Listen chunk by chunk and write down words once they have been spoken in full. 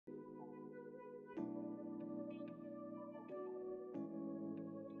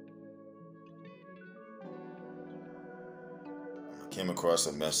came across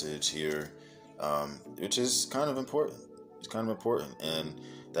a message here, which is kind of important. It's kind of important, and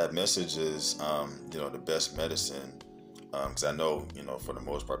that message is, the best medicine. Because I know, for the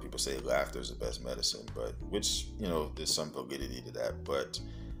most part, people say laughter is the best medicine, but which, there's some validity to that. But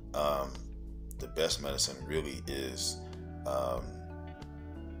the best medicine really is, I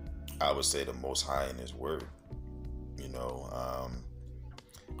would say, the Most High in His Word.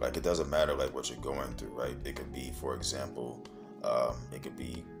 Like, it doesn't matter like what you're going through, right? It could be, for example, it could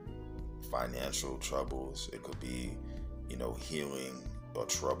be financial troubles. It could be, healing or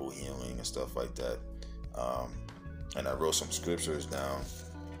trouble healing and stuff like that. And I wrote some scriptures down,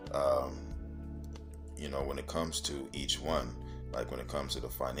 when it comes to each one. Like when it comes to the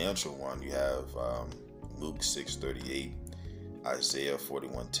financial one, you have Luke 6:38, Isaiah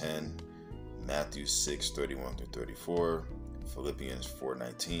 41:10, Matthew 6:31 through 34, Philippians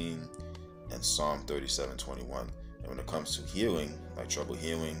 4:19, and Psalm 37:21. And when it comes to healing, like trouble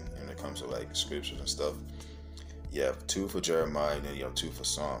healing, and when it comes to like scriptures and stuff, you have 2 for Jeremiah, and then you have 2 for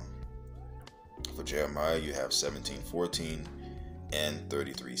Psalm. For Jeremiah, you have 17:14 and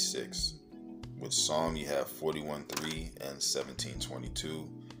 33:6. With Psalm, you have 41:3 and 17:22.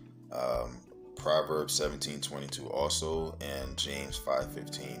 Proverbs 17:22 also, and James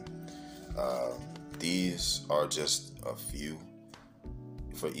 5:15. These are just a few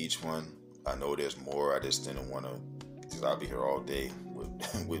for each one. I know there's more. I just didn't want to, because I'll be here all day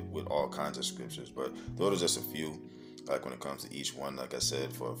with all kinds of scriptures. But those are just a few. Like when it comes to each one, like I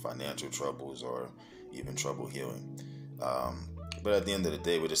said, for financial troubles or even trouble healing. But at the end of the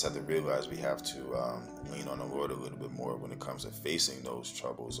day, we just have to realize we have to lean on the Lord a little bit more when it comes to facing those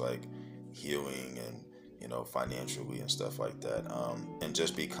troubles, like healing and, financially and stuff like that. And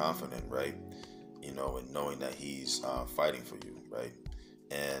just be confident, right? And knowing that He's fighting for you, right?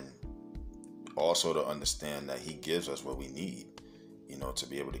 And also to understand that He gives us what we need, to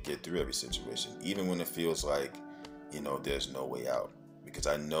be able to get through every situation, even when it feels like, there's no way out. Because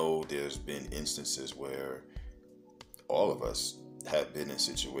I know there's been instances where all of us have been in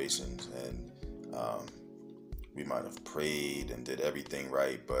situations and we might have prayed and did everything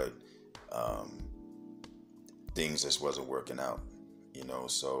right, but things just wasn't working out,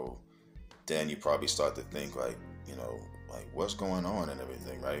 so then you probably start to think like, like what's going on and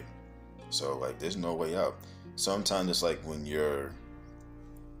everything, right? So like there's no way out. Sometimes it's like when you're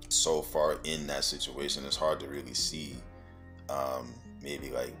so far in that situation, it's hard to really see maybe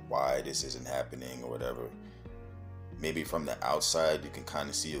like why this isn't happening or whatever. Maybe from the outside you can kind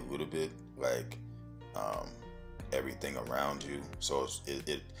of see a little bit like everything around you, so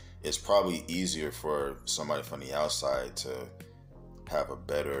it's probably easier for somebody from the outside to have a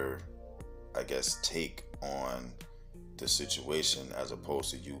better, I guess, take on the situation as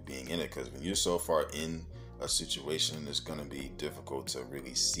opposed to you being in it. Because when you're so far in a situation, it's going to be difficult to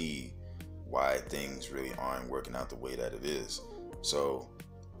really see why things really aren't working out the way that it is. So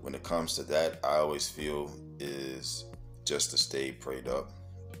when it comes to that, I always feel is just to stay prayed up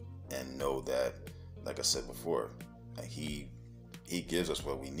and know that, like I said before, like he gives us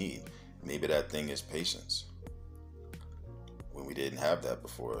what we need. Maybe that thing is patience when we didn't have that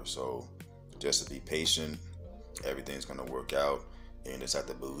before. So just to be patient, everything's going to work out, and you just have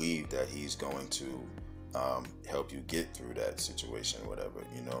to believe that He's going to help you get through that situation, whatever,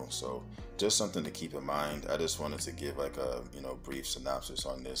 so just something to keep in mind. I just wanted to give like a brief synopsis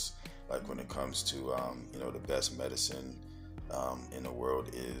on this, like when it comes to the best medicine in the world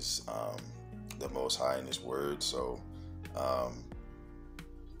is the Most High in His Word. So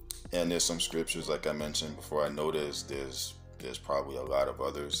and there's some scriptures, like I mentioned before. I know there's probably a lot of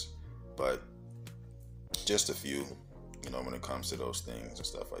others, but just a few, when it comes to those things and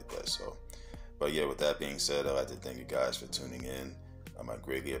stuff like that. So, but yeah, with that being said, I'd like to thank you guys for tuning in. I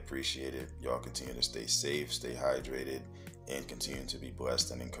greatly appreciate it. Y'all continue to stay safe, stay hydrated, and continue to be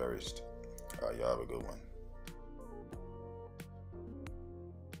blessed and encouraged. Y'all have a good one.